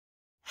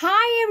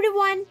Hi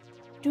everyone!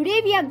 Today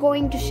we are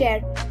going to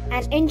share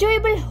an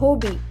enjoyable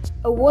hobby,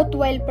 a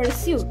worthwhile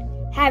pursuit,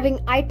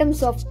 having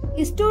items of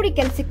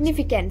historical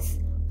significance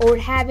or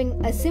having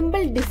a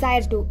simple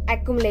desire to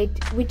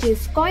accumulate, which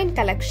is coin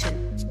collection.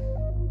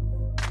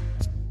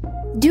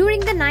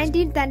 During the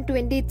 19th and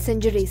 20th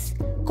centuries,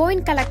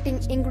 coin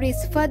collecting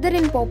increased further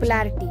in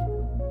popularity.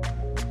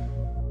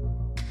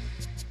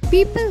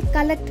 People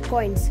collect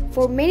coins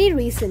for many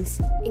reasons,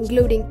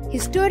 including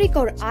historic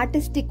or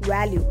artistic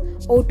value,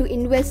 or to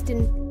invest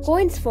in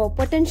coins for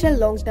potential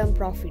long-term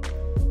profit.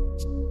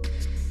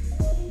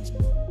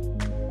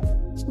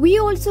 We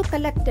also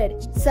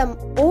collected some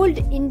old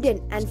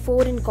Indian and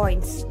foreign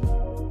coins.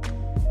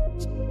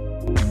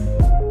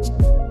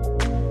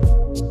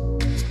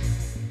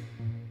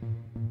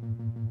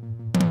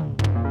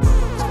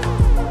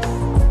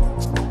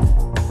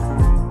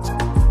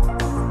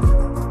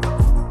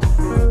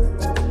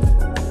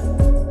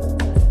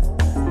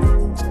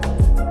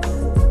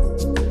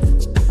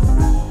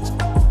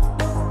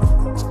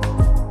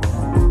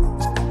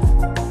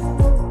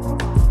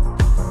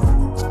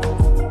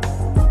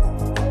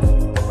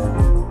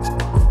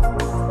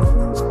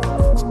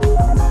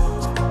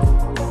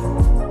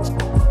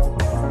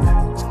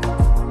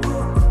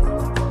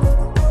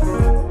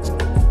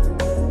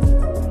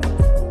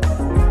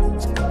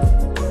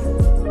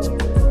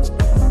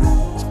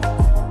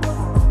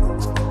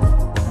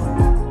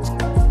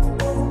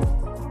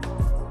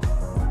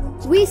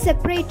 We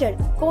separated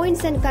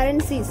coins and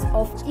currencies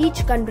of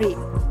each country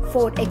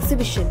for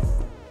exhibition.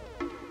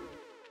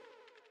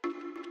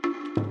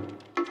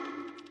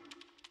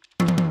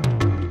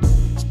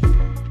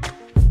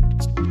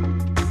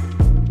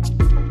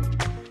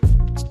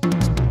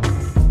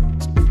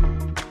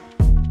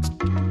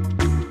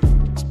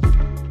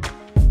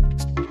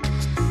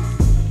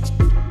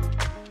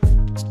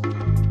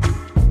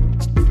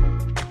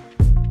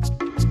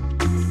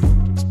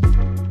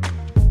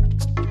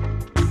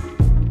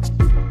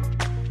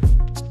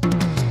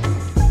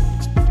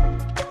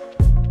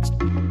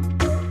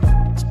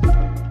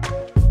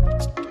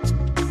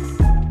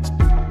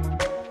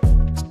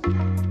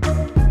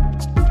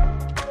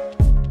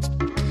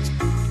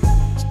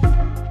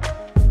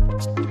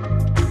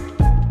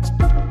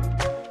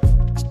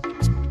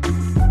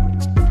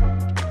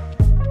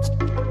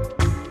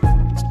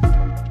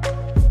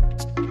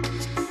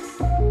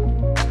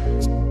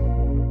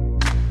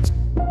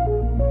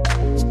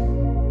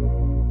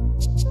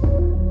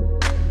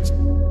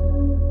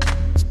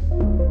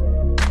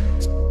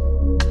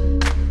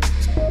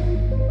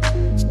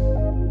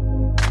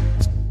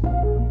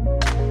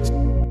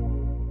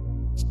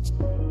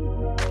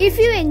 If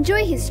you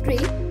enjoy history,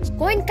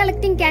 coin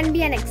collecting can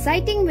be an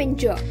exciting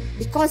venture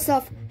because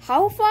of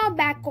how far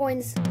back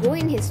coins go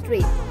in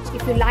history.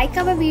 If you like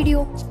our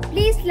video,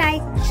 please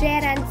like,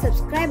 share and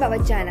subscribe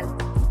our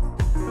channel.